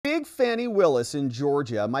Big Fani Willis in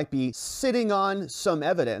Georgia might be sitting on some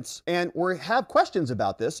evidence, and we have questions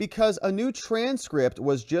about this because a new transcript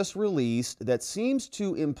was just released that seems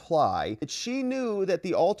to imply that she knew that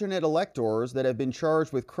the alternate electors that have been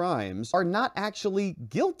charged with crimes are not actually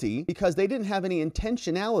guilty because they didn't have any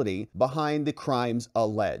intentionality behind the crimes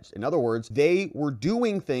alleged. In other words, they were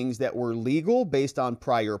doing things that were legal based on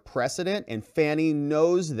prior precedent, and Fani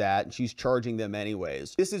knows that, and she's charging them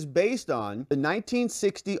anyways. This is based on the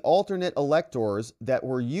 1960 alternate electors that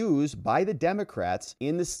were used by the Democrats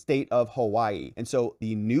in the state of Hawaii. And so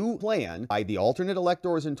the new plan by the alternate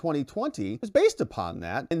electors in 2020 was based upon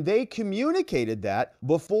that, and they communicated that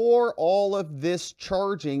before all of this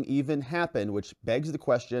charging even happened, which begs the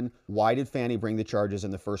question, why did Fani bring the charges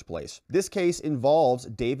in the first place? This case involves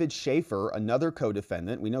David Schaefer, another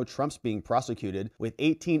co-defendant. We know Trump's being prosecuted with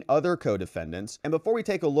 18 other co-defendants. And before we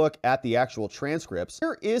take a look at the actual transcripts,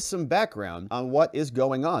 here is some background on what is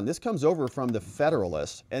going on. This comes over from the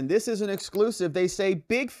Federalist, and this is an exclusive. They say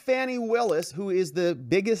Big Fani Willis, who is the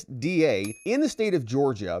biggest DA in the state of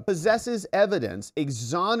Georgia, possesses evidence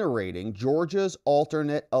exonerating Georgia's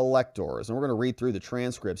alternate electors. And we're going to read through the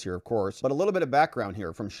transcripts here, of course, but a little bit of background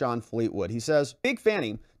here from Sean Fleetwood. He says, Big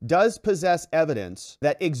Fani does possess evidence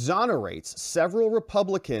that exonerates several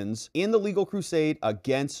Republicans in the legal crusade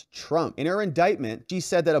against Trump. In her indictment, she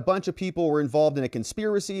said that a bunch of people were involved in a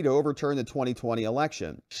conspiracy to overturn the 2020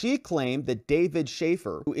 election. She claimed that David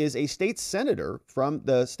Schaefer, who is a state senator from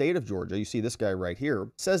the state of Georgia, you see this guy right here,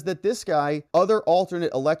 says that this guy, other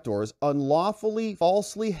alternate electors, unlawfully,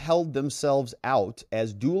 falsely held themselves out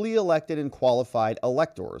as duly elected and qualified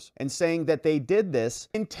electors, and saying that they did this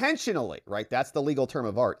intentionally, right? That's the legal term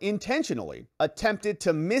of art. Intentionally attempted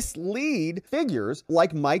to mislead figures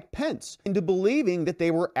like Mike Pence into believing that they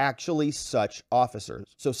were actually such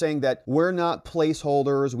officers. So saying that we're not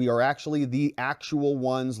placeholders, we are actually the actual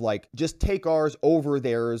ones, like just take ours over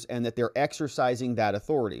theirs, and that they're exercising that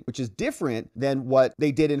authority, which is different than what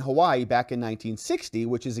they did in Hawaii back in 1960,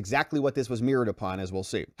 which is exactly what this was mirrored upon, as we'll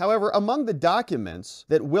see. However, among the documents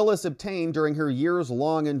that Willis obtained during her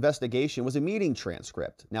years-long investigation was a meeting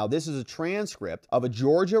transcript. Now, this is a transcript of a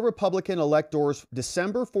Georgia Republican electors'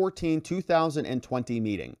 December 14, 2020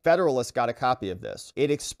 meeting. Federalists got a copy of this.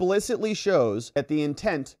 It explicitly shows that the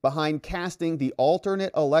intent behind casting the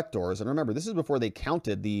alternate electors, and remember, this is before they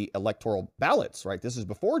counted the electoral ballots, right? This is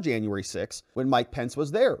before January 6th when Mike Pence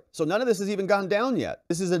was there. So none of this has even gone down yet.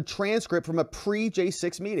 This is a transcript from a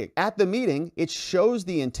pre-J6 meeting. At the meeting, it shows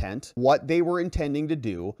the intent, what they were intending to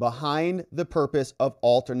do behind the purpose of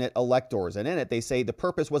alternate electors. And in it, they say the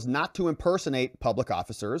purpose was not to impersonate public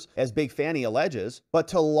officers, as Big Fani alleges, but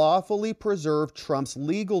to lawfully preserve Trump's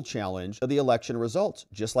legal challenge of the election results,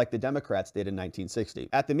 just like the Democrats did in 1960.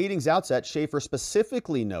 At the meeting's outset, Schaefer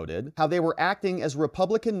specifically noted how they were acting as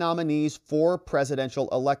Republican nominees for presidential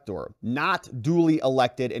elector, not duly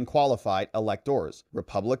elected and qualified electors.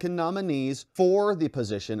 Republican nominees for the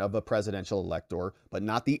position of a presidential elector, but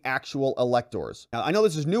not the actual electors. Now, I know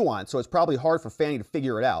this is nuanced, so it's probably hard for Fani to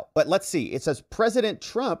figure it out, but let's see. It says President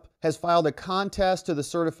Trump has filed a contest to the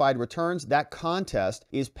certified returns. That contest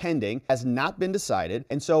is pending, has not been decided.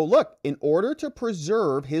 And so look, in order to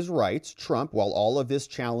preserve his rights, Trump, while all of this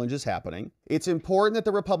challenge is happening, it's important that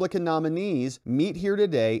the Republican nominees meet here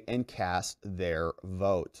today and cast their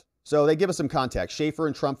vote. So they give us some context. Schaefer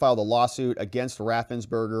and Trump filed a lawsuit against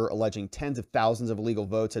Raffensperger, alleging tens of thousands of illegal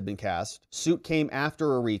votes had been cast. Suit came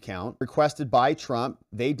after a recount requested by Trump.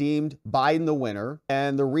 They deemed Biden the winner,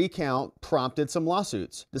 and the recount prompted some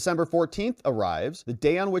lawsuits. December 14th arrives, the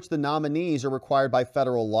day on which the nominees are required by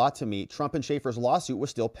federal law to meet. Trump and Schaefer's lawsuit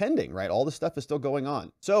was still pending, right? All this stuff is still going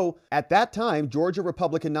on. So at that time, Georgia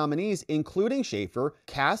Republican nominees, including Schaefer,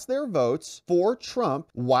 cast their votes for Trump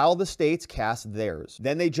while the states cast theirs.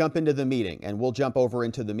 Then they jump into the meeting, and we'll jump over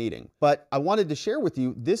into the meeting. But I wanted to share with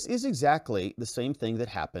you, this is exactly the same thing that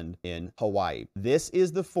happened in Hawaii. This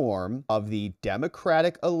is the form of the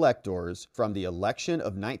Democratic electors from the election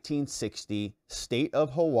of 1960, state of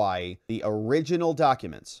Hawaii, the original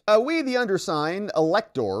documents. We, the undersigned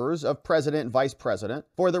electors of president and vice president,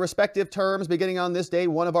 for the respective terms beginning on this day,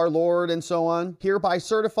 one of our Lord, and so on, hereby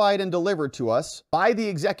certified and delivered to us by the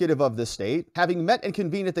executive of the state, having met and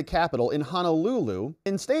convened at the Capitol in Honolulu,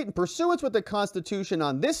 in state in pursuance with the Constitution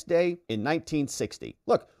on this day in 1960.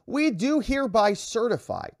 Look, we do hereby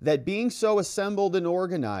certify that being so assembled and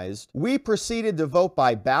organized, we proceeded to vote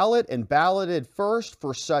by ballot and balloted first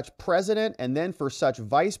for such president and then for such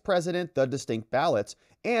vice president, the distinct ballots,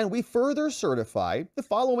 And we further certify the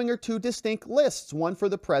following are two distinct lists, one for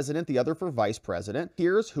the president, the other for vice president.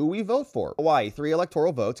 Here's who we vote for. Hawaii, 3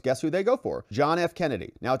 electoral votes. Guess who they go for? John F.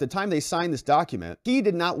 Kennedy. Now, at the time they signed this document, he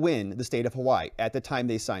did not win the state of Hawaii at the time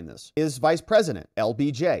they signed this. His vice president,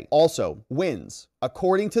 LBJ, also wins,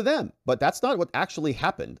 according to them. But that's not what actually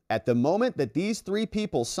happened. At the moment that these 3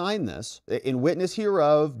 people signed this, in witness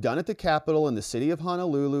hereof, done at the Capitol in the city of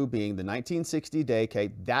Honolulu, being the 1960 day,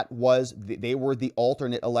 okay, they were the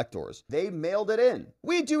alternate electors. They mailed it in.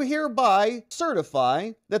 We do hereby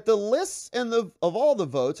certify that the lists of all the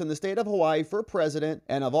votes in the state of Hawaii for president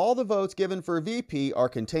and of all the votes given for VP are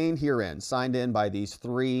contained herein, signed in by these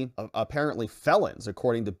 3 apparently felons,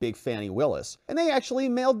 according to Big Fani Willis. And they actually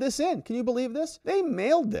mailed this in. Can you believe this? They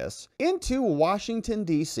mailed this into Washington,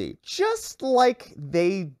 D.C., just like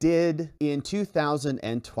they did in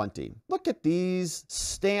 2020. Look at these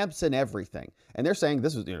stamps and everything. And they're saying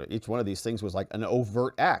this was, each one of these things was like an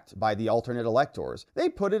overt act by the alternate electors. They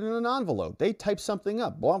put it in an envelope. They typed something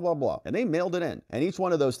up, blah, blah, blah, and they mailed it in. And each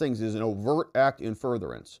one of those things is an overt act in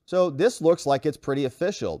furtherance. So this looks like it's pretty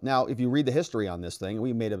official. Now, if you read the history on this thing,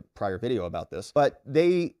 we made a prior video about this, but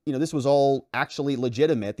this was all actually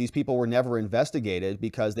legitimate. These people were never investigated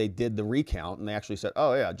because they did the recount and they actually said,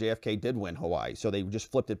 oh yeah, JFK did win Hawaii. So they just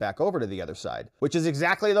flipped it back over to the other side, which is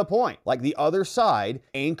exactly the point. Like the other side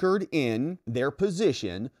anchored in their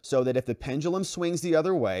position so that if the pendulum swings the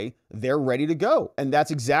other way, they're ready to go. And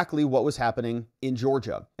that's exactly what was happening in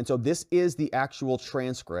Georgia. And so this is the actual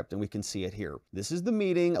transcript, and we can see it here. This is the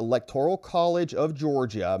meeting, Electoral College of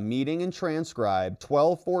Georgia, meeting and transcribed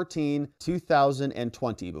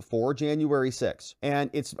 12/14/2020, before January 6th.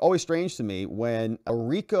 And it's always strange to me when a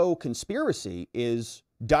RICO conspiracy is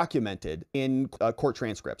documented in court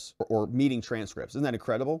transcripts or meeting transcripts. Isn't that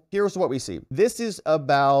incredible? Here's what we see. This is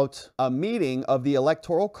about a meeting of the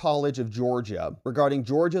Electoral College of Georgia regarding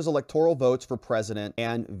Georgia's electoral votes for president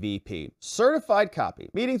and VP. Certified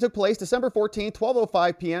copy. Meeting took place December 14th,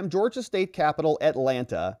 12:05 p.m., Georgia State Capitol,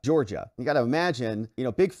 Atlanta, Georgia. You got to imagine,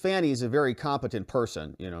 Big Fani is a very competent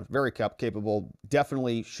person, very capable,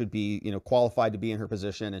 definitely should be, qualified to be in her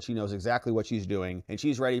position, and she knows exactly what she's doing, and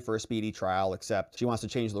she's ready for a speedy trial, except she wants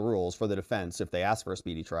to change the rules for the defense if they ask for a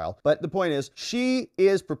speedy trial. But the point is, she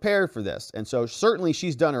is prepared for this. And so certainly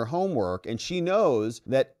she's done her homework, and she knows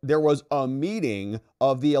that there was a meeting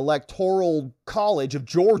of the Electoral College of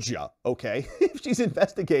Georgia, okay? She's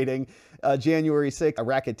investigating January 6th, a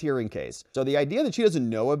racketeering case. So the idea that she doesn't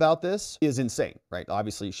know about this is insane, right?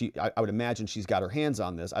 Obviously, I would imagine she's got her hands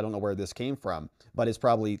on this. I don't know where this came from, but it's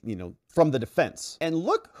probably, from the defense. And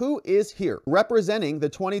look who is here representing the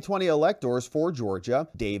 2020 electors for Georgia,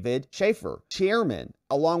 David Schaefer, chairman,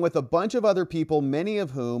 along with a bunch of other people, many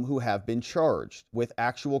of whom have been charged with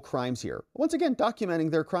actual crimes here. Once again,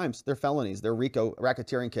 documenting their crimes, their felonies, their RICO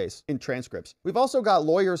racketeering case in transcripts. We've also got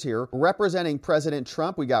lawyers here representing President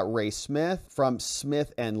Trump. We got Ray Smith from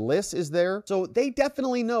Smith and Liss is there. So they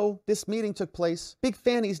definitely know this meeting took place. Big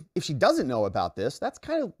Fani's, if she doesn't know about this, that's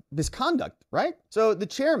kind of misconduct, right? So the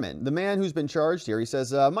chairman, the man who's been charged here, he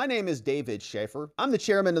says, my name is David Schaefer. I'm the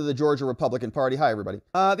chairman of the Georgia Republican Party. Hi, everybody.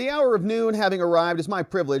 The hour of noon having arrived, is my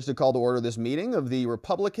privilege to call to order this meeting of the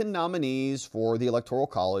Republican nominees for the Electoral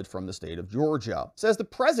College from the state of Georgia. Says the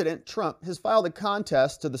President, Trump, has filed a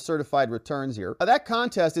contest to the certified returns here. That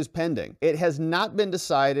contest is pending. It has not been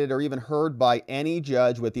decided or even heard by any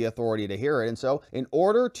judge with the authority to hear it. And so in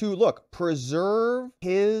order to, preserve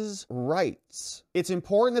his rights, it's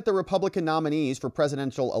important that the Republican nominees for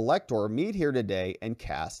presidential elector meet here today and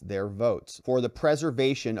cast their votes for the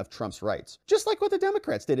preservation of Trump's rights. Just like what the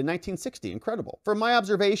Democrats did in 1960. Incredible. From my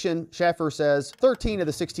observation, Schaefer says 13 of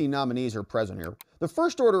the 16 nominees are present here. The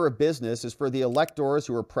first order of business is for the electors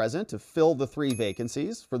who are present to fill the 3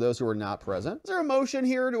 vacancies for those who are not present. Is there a motion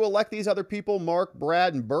here to elect these other people, Mark,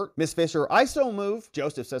 Brad, and Bert? Miss Fisher, I so move.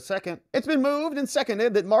 Joseph says second. It's been moved and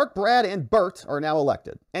seconded that Mark, Brad, and Bert are now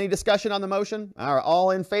elected. Any discussion on the motion?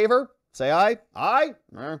 All in favor? Say aye. Aye.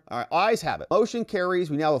 All right. Ayes have it. Motion carries.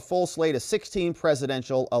 We now have a full slate of 16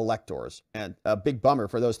 presidential electors. And a big bummer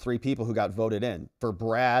for those 3 people who got voted in, for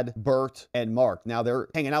Brad, Bert, and Mark. Now they're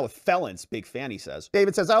hanging out with felons, Big Fani says.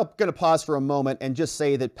 David says, I'm going to pause for a moment and just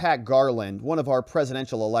say that Pat Garland, one of our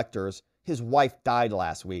presidential electors, his wife died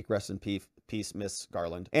last week. Rest in peace. peace, Miss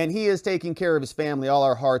Garland. And he is taking care of his family. All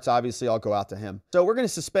our hearts, obviously, all go out to him. So we're going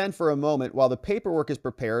to suspend for a moment while the paperwork is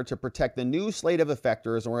prepared to protect the new slate of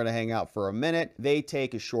effectors, and we're going to hang out for a minute. They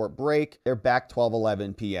take a short break. They're back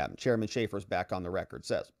 12:11 p.m. Chairman Schaefer's back on the record,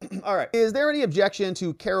 says. All right. Is there any objection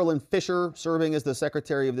to Carolyn Fisher serving as the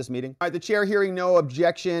secretary of this meeting? All right. The chair hearing no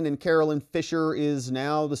objection, and Carolyn Fisher is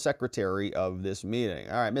now the secretary of this meeting.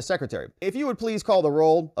 All right, Miss Secretary, if you would please call the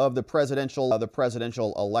roll of the presidential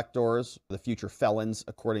electors, the future felons,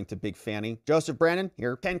 according to Big Fanny. Joseph Brannon,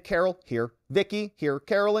 here. Ken Carroll, here. Vicky, here.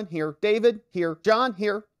 Carolyn, here. David, here. John,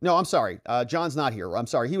 here. No, I'm sorry. John's not here. I'm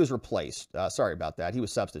sorry. He was replaced. Sorry about that. He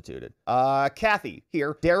was substituted. Kathy,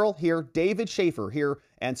 here. Daryl, here. David Schaefer, here.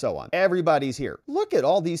 And so on. Everybody's here. Look at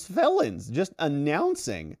all these felons just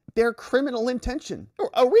announcing their criminal intention.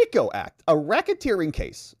 A RICO act, a racketeering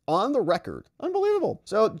case on the record. Unbelievable.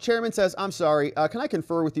 So the chairman says, I'm sorry, can I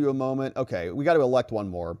confer with you a moment? Okay, we got to elect one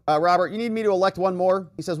more. Robert, you need me to elect one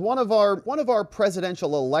more? He says, one of our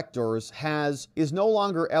presidential electors is no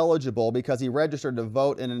longer eligible because he registered to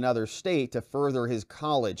vote in another state to further his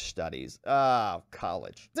college studies.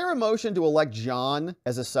 College. Is there a motion to elect John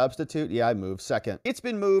as a substitute? Yeah, I moved. Second. It's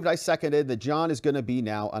been moved. I seconded that John is going to be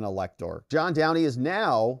now an elector. John Downey is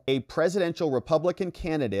now a presidential Republican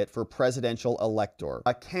candidate for presidential elector.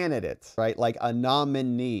 A candidate, right? Like a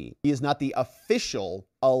nominee. He is not the official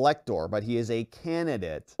elector, but he is a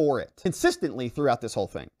candidate for it consistently throughout this whole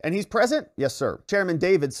thing. And he's present? Yes, sir. Chairman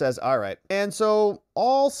David says, all right. And so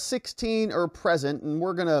all 16 are present, and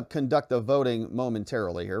we're going to conduct the voting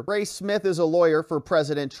momentarily here. Ray Smith is a lawyer for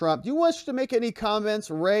President Trump. Do you wish to make any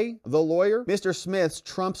comments, Ray, the lawyer? Mr. Smith,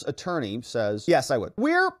 Trump's attorney, says, yes, I would.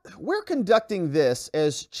 We're conducting this,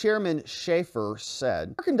 as Chairman Schaefer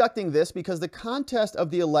said. We're conducting this because the contest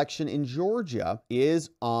of the election in Georgia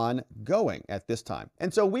is ongoing at this time.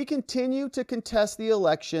 And so we continue to contest the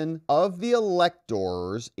election of the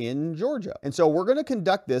electors in Georgia. And so we're going to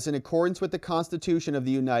conduct this in accordance with the Constitution of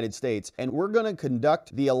the United States. And we're going to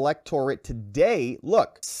conduct the electorate today.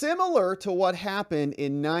 Look, similar to what happened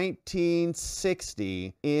in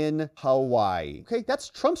 1960 in Hawaii. Okay, that's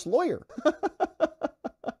Trump's lawyer.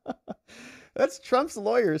 That's Trump's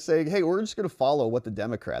lawyer saying, hey, we're just going to follow what the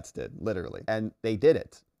Democrats did, literally. And they did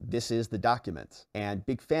it. This is the document, and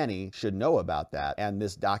Big Fanny should know about that and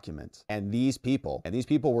this document and these people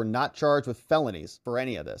were not charged with felonies for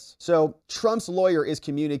any of this. So Trump's lawyer is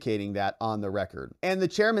communicating that on the record. And the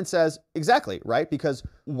chairman says, exactly, right? Because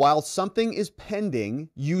while something is pending,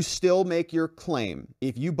 you still make your claim.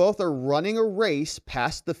 If you both are running a race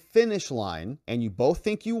past the finish line and you both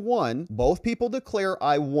think you won, both people declare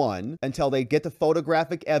I won until they get the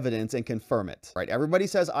photographic evidence and confirm it, right? Everybody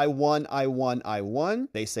says I won, I won, I won.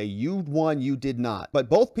 They say you won, you did not. But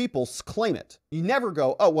both people claim it. You never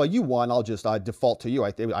go, oh, well, you won. I'll just default to you.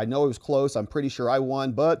 I know it was close. I'm pretty sure I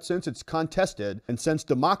won. But since it's contested and since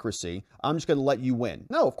democracy, I'm just going to let you win.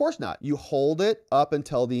 No, of course not. You hold it up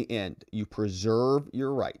until the end. You preserve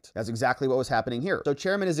your right. That's exactly what was happening here. So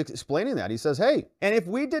chairman is explaining that. He says, hey, and if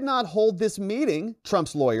we did not hold this meeting,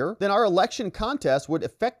 Trump's lawyer, then our election contest would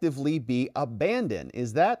effectively be abandoned.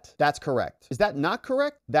 That's correct. Is that not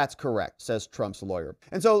correct? That's correct, says Trump's lawyer.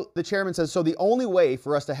 And so the chairman says, so the only way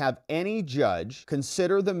for us to have any judge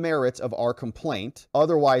consider the merits of our complaint,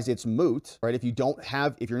 otherwise it's moot, right? If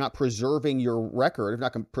you're not preserving your record, if you're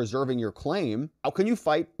not preserving your claim, how can you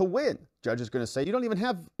fight to win? Judge is going to say, you don't even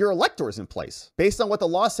have your electors in place based on what the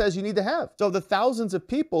law says you need to have. So the thousands of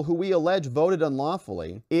people who we allege voted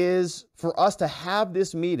unlawfully is for us to have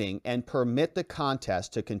this meeting and permit the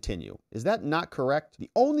contest to continue. Is that not correct?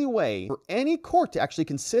 The only way for any court to actually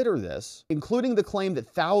consider this, including the claim that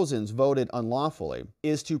thousands voted unlawfully,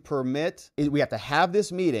 is to we have to have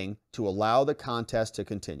this meeting to allow the contest to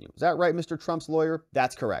continue. Is that right, Mr. Trump's lawyer?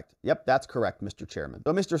 That's correct. Yep, that's correct, Mr. Chairman.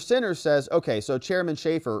 So Mr. Sinner says, okay, so Chairman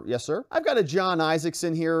Schaefer, yes, sir? I've got a John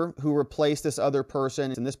Isaacson here who replaced this other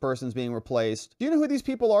person, and this person's being replaced. Do you know who these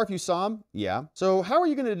people are if you saw them? Yeah. So how are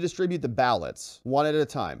you going to distribute the ballots one at a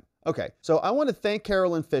time? Okay, so I want to thank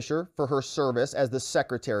Carolyn Fisher for her service as the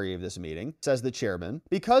secretary of this meeting, says the chairman.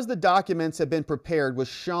 Because the documents have been prepared with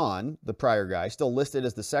Sean, the prior guy, still listed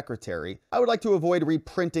as the secretary, I would like to avoid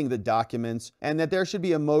reprinting the documents and that there should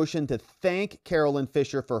be a motion to thank Carolyn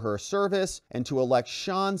Fisher for her service and to elect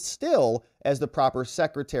Sean Still as the proper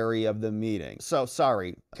secretary of the meeting. So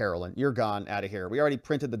sorry, Carolyn, you're gone out of here. We already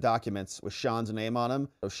printed the documents with Sean's name on them.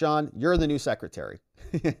 So Sean, you're the new secretary.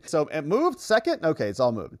 So it moved second? Okay, it's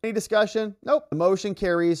all moved. Any discussion? Nope. The motion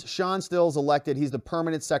carries. Sean Still's elected. He's the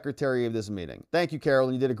permanent secretary of this meeting. Thank you,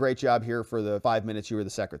 Carolyn. You did a great job here for the 5 minutes you were the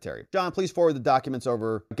secretary. John, please forward the documents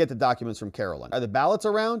over. Get the documents from Carolyn. Are the ballots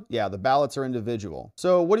around? Yeah, the ballots are individual.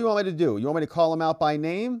 So what do you want me to do? You want me to call them out by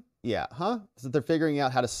name? Yeah, huh? So they're figuring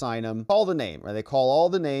out how to sign them. Call the name, right? They call all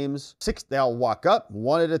the names. They'll walk up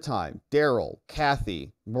one at a time. Daryl,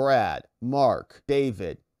 Kathy, Brad, Mark,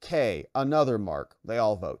 David, Kay, another Mark. They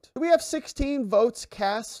all vote. Do we have 16 votes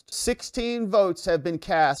cast? 16 votes have been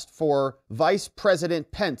cast for Vice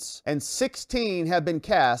President Pence, and 16 have been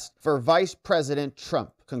cast for Vice President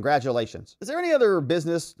Trump. Congratulations. Is there any other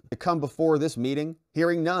business to come before this meeting?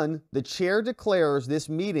 Hearing none, the chair declares this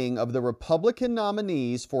meeting of the Republican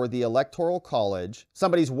nominees for the Electoral College.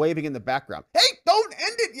 Somebody's waving in the background. Hey, don't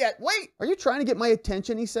end it yet. Wait. Are you trying to get my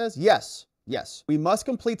attention? He says. Yes. Yes, we must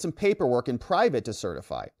complete some paperwork in private to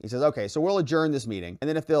certify. He says, okay, so we'll adjourn this meeting. And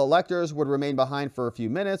then if the electors would remain behind for a few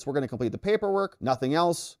minutes, we're going to complete the paperwork. Nothing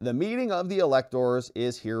else. The meeting of the electors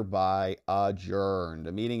is hereby adjourned.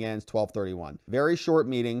 The meeting ends 12:31. Very short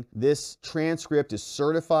meeting. This transcript is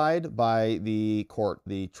certified by the court,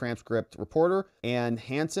 the transcript reporter, and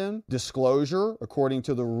Hanson. Disclosure, according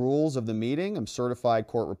to the rules of the meeting. I'm certified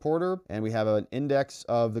court reporter, and we have an index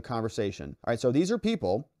of the conversation. All right, so these are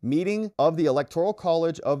people meeting of the Electoral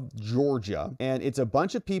College of Georgia, and it's a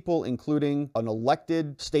bunch of people, including an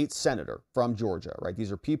elected state senator from Georgia, right?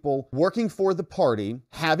 These are people working for the party,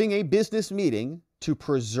 having a business meeting to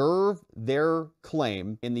preserve their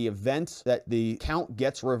claim in the event that the count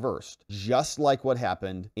gets reversed, just like what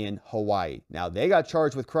happened in Hawaii. Now, they got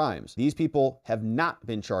charged with crimes. These people have not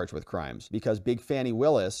been charged with crimes because Big Fani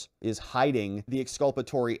Willis is hiding the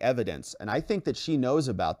exculpatory evidence. And I think that she knows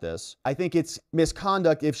about this. I think it's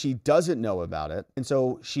misconduct if she doesn't know about it. And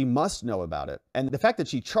so she must know about it. And the fact that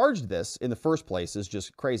she charged this in the first place is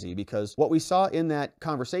just crazy, because what we saw in that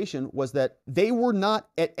conversation was that they were not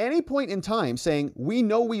at any point in time saying, we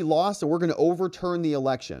know we lost and we're going to overturn the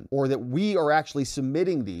election, or that we are actually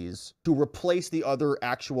submitting these to replace the other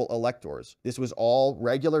actual electors. This was all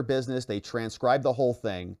regular business. They transcribed the whole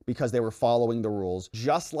thing because they were following the rules,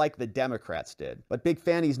 just like the Democrats did. But Big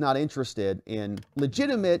Fanny's not interested in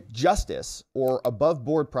legitimate justice or above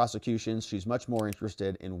board prosecutions. She's much more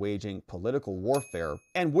interested in waging political warfare,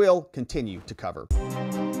 and will continue to cover.